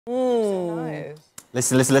So nice.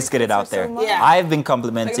 Listen, let's get it out there. So yeah. I've been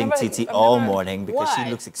complimenting Titi all morning because Why? she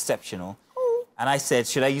looks exceptional. And I said,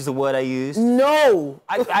 should I use the word I used? No.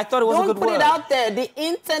 I thought it was a good word. Don't put it out there. The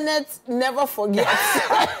internet never forgets.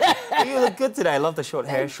 You look good today. I love the short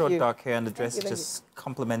hair, dark hair, and the dress just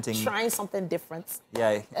complementing. Trying something different. Yeah,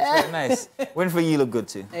 it's very nice. When for you look good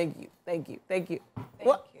too. Thank you. Thank you.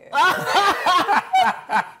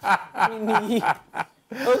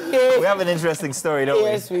 Okay. We have an interesting story, don't we?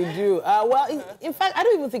 Yes, we do. Well, in fact, I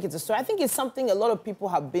don't even think it's a story. I think it's something a lot of people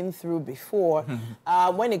have been through before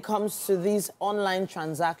when it comes to these online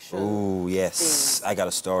transactions. Oh, yes. Things. I got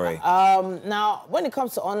a story. Now, when it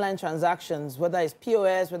comes to online transactions, whether it's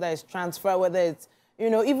POS, whether it's transfer, whether it's,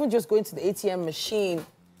 even just going to the ATM machine,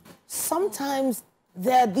 sometimes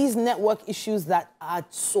there are these network issues that are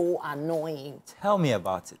so annoying. Tell me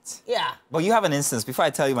about it. Yeah. But you have an instance. Before I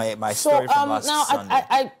tell you my story from last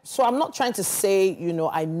Sunday. So I'm not trying to say,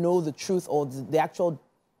 I know the truth or the actual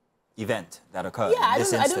event that occurred. Yeah, in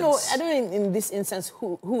this instance. I don't know in this instance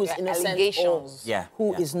who is innocent allegations. or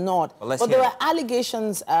who is not. But there are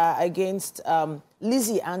allegations against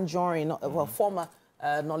Lizzy Anjorin, a former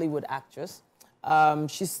Nollywood actress.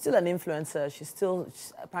 She's still an influencer. She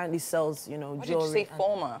apparently sells, jewelry. Why did you say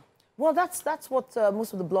former? Well, that's what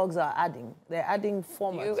most of the blogs are adding. They're adding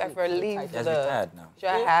former. You ever leave the... retired now.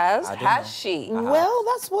 Has she? Well,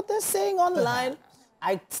 that's what they're saying online.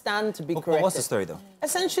 I stand to be corrected. What's the story, though?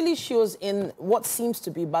 Essentially, she was in what seems to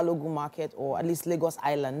be Balogun Market, or at least Lagos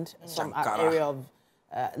Island, some area of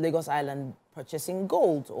Lagos Island, purchasing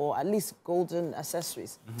gold, or at least golden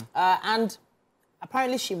accessories. And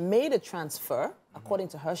apparently, she made a transfer. According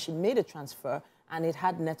to her, she made a transfer, and it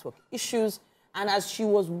had network issues. And as she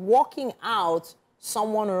was walking out,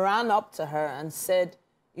 someone ran up to her and said,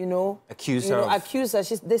 accused her.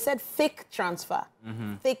 They said fake transfer.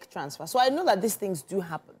 Fake transfer. So I know that these things do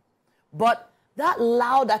happen. But that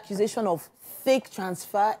loud accusation of fake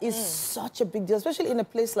transfer is such a big deal, especially in a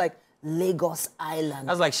place like Lagos Island.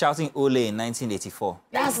 That's like shouting Ole in 1984.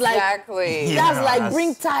 That's exactly. Like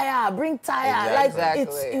bring tire, bring tire.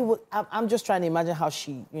 Exactly. I'm just trying to imagine how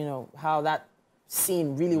she, how that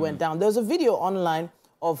scene really went down. There was a video online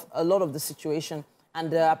of a lot of the situation,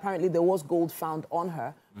 and apparently there was gold found on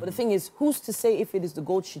her. But the thing is, who's to say if it is the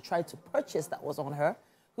gold she tried to purchase that was on her?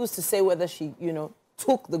 Who's to say whether she,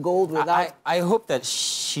 took the gold without... I hope that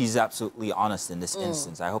she's absolutely honest in this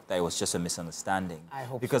instance. I hope that it was just a misunderstanding. I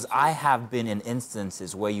hope because so. I have been in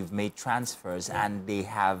instances where you've made transfers and they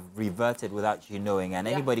have reverted without you knowing, and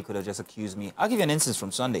anybody could have just accused me. I'll give you an instance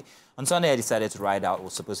from Sunday. On Sunday, I decided to ride out. It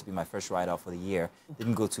was supposed to be my first ride out for the year.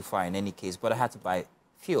 Didn't go too far in any case, but I had to buy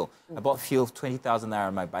fuel. I bought fuel, 20,000 naira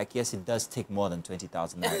on my bike. Yes, it does take more than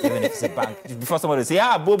 20,000 naira, even if it's a bank. Before somebody would say,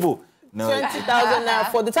 boo-boo. No. 20,000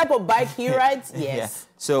 naira for the type of bike he rides? Yes. Yeah.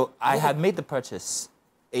 So I had made the purchase,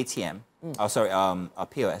 ATM,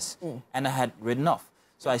 POS, and I had ridden off.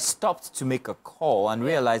 So I stopped to make a call and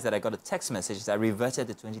realized that I got a text message that reverted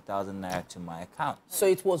the 20,000 naira to my account. So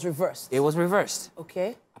it was reversed? It was reversed.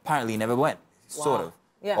 Okay. Apparently it never went, sort of.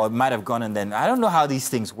 Yeah. Or it might have gone and then, I don't know how these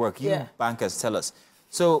things work. You bankers tell us.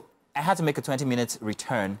 So I had to make a 20-minute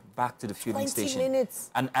return back to the fueling station. 20 minutes?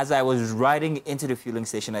 And as I was riding into the fueling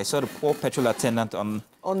station, I saw the poor petrol attendant on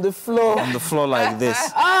the floor. On the floor like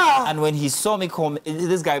this. And when he saw me come,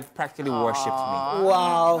 this guy practically worshipped me.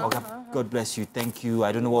 Wow. Oh, God bless you, thank you.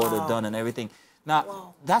 I don't know what I would have done and everything.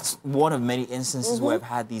 Now, that's one of many instances where I've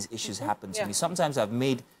had these issues happen to me. Sometimes I've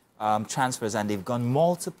made transfers and they've gone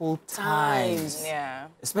multiple times. Yeah.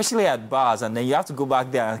 Especially at bars, and then you have to go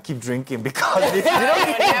back there and keep drinking because they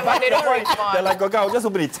don't respond. They're like, okay, I'll just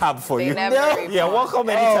open a tab for you. Yeah, welcome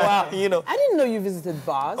anytime. I didn't know you visited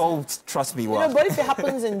bars. Oh, trust me, but if it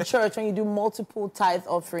happens in church when you do multiple tithe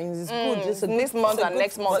offerings, it's good. Just this month and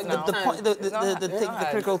next month now. The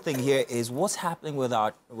critical thing here is what's happening with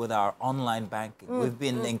our online banking. We've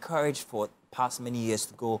been encouraged for past many years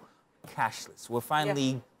to go cashless. We're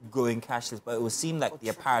finally going cashless, but it would seem like the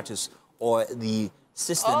apparatus or the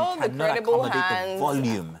system cannot accommodate the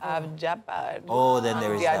volume. Then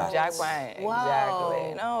there is that. Wow.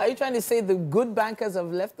 Exactly. No. Are you trying to say the good bankers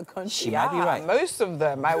have left the country? She might be right. Most of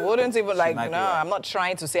them. I wouldn't even I'm not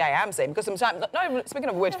trying to say I am saying, because sometimes, speaking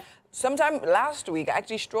of which, sometime last week, I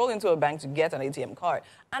actually strolled into a bank to get an ATM card.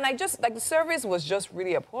 And I just, the service was just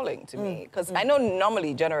really appalling to me. Because I know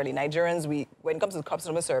normally, generally, Nigerians, when it comes to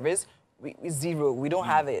customer service, zero. We don't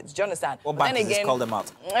have it. Do you understand? What bank does this call them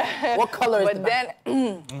out? What color is But then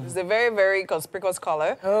it's a very, very conspicuous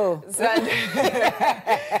color. Oh. So,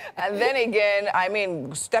 and then again, I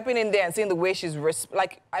mean, stepping in there and seeing the way she's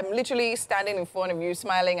like, I'm literally standing in front of you,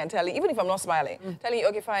 smiling and telling, even if I'm not smiling, telling you,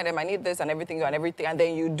 okay, fine, I need this and everything, and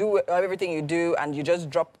then you do everything you do, and you just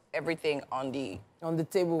drop everything on the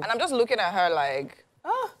table. And I'm just looking at her like,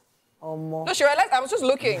 oh, more. no, she realized I was just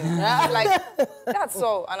looking. Like, that's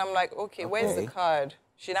all. And I'm like, okay, where's the card?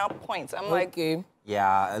 She now points. I'm like,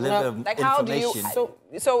 yeah, a little bit of like, information. how do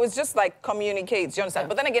you, so it's just like communicates, you understand?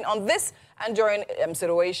 But then again, on this Anjorin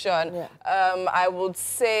situation, I would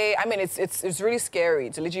say, I mean, it's really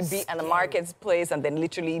scary to literally be in the marketplace and then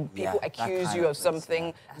literally people accuse you of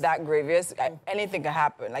something that grievous. Anything can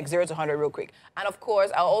happen, like 0 to 100 real quick. And of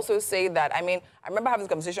course, I'll also say that, I mean, I remember having this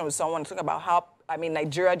conversation with someone talking about how, I mean,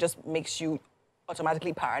 Nigeria just makes you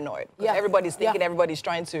automatically paranoid. Because everybody's thinking everybody's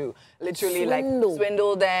trying to literally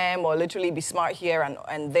swindle them or literally be smart here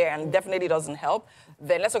and there, and definitely doesn't help.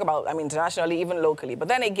 Then let's talk about, I mean, internationally, even locally. But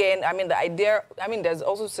then again, I mean, the idea, I mean, there's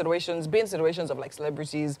also situations of like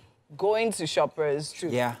celebrities going to shoppers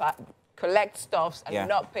to collect stuffs and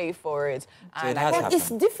not pay for it. So and But it's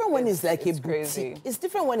different when it's like a boutique. Crazy. It's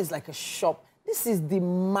different when it's like a shop. This is the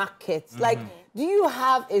market. Like, do you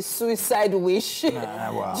have a suicide wish?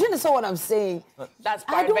 Wow. Do you understand what I'm saying? That's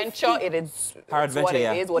peradventure. It is what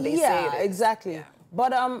it is, what they say it is. Exactly. Yeah.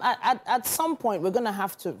 But at some point, we're going to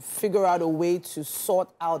have to figure out a way to sort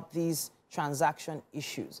out these transaction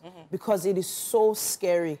issues because it is so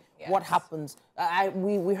scary what happens.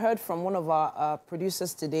 We heard from one of our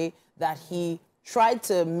producers today that he tried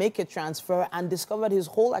to make a transfer and discovered his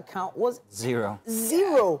whole account was zero.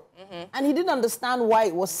 And he didn't understand why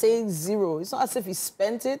it was saying zero. It's not as if he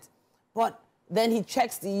spent it, but then he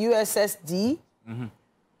checks the USSD. And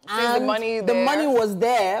the money was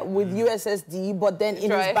there with USSD, but then in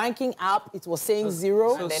his banking app, it was saying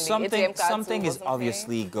zero. So something is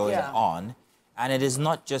obviously going on. And it is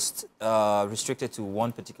not just restricted to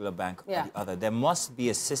one particular bank or the other. There must be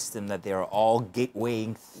a system that they are all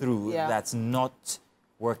gatewaying through that's not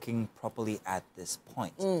working properly at this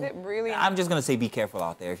point. Really? I'm just going to say be careful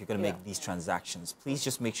out there if you're going to make these transactions. Please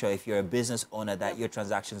just make sure if you're a business owner that your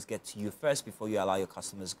transactions get to you first before you allow your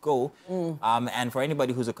customers go. And for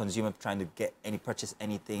anybody who's a consumer trying to purchase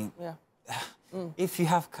anything, if you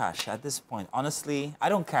have cash at this point, honestly, I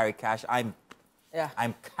don't carry cash. I'm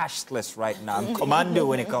cashless right now. I'm commando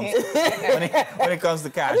when it comes when it comes to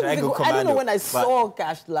cash. I go commando. I don't know when I saw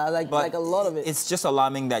cash like a lot of it. It's just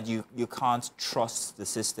alarming that you can't trust the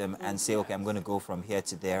system and say, okay, I'm going to go from here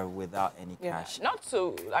to there without any cash. Not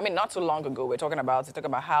too long ago, we're talking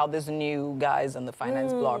about how these new guys on the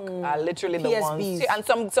finance block are literally the ones,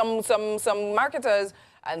 and some marketers.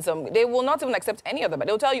 And they will not even accept any of them. But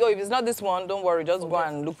they'll tell you, oh, if it's not this one, don't worry, just go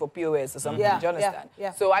and look for POS or something. Do you understand?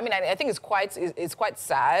 So, I mean, I think it's quite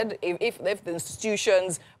sad if the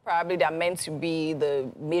institutions probably that are meant to be the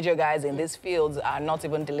major guys in these fields are not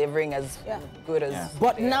even delivering as good as...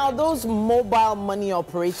 But now those mobile money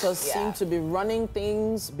operators seem to be running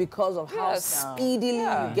things because of how speedily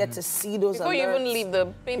you get to see those Before alerts. you even leave the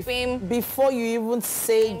pim-pim. Before you even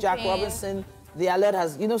say Jack Robinson, the alert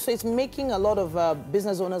has, so it's making a lot of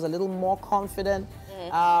business owners a little more confident.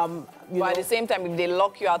 But at the same time, if they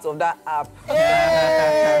lock you out of that app,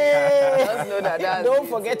 just know that don't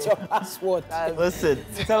forget your password. Listen,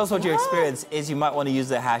 tell us what your experience is. You might want to use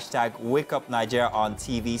the hashtag WakeUpNigeria on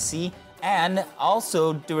TVC. And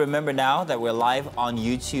also do remember now that we're live on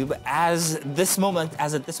YouTube as at this moment,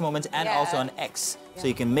 and also on X. So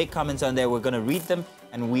you can make comments on there. We're going to read them,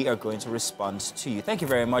 and we are going to respond to you. Thank you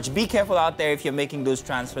very much. Be careful out there if you're making those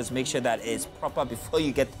transfers. Make sure that it's proper before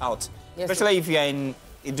you get out, especially if you're in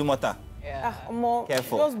Idumota.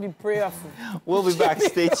 Careful. Just be prayerful. We'll be back.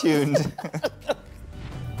 Stay tuned.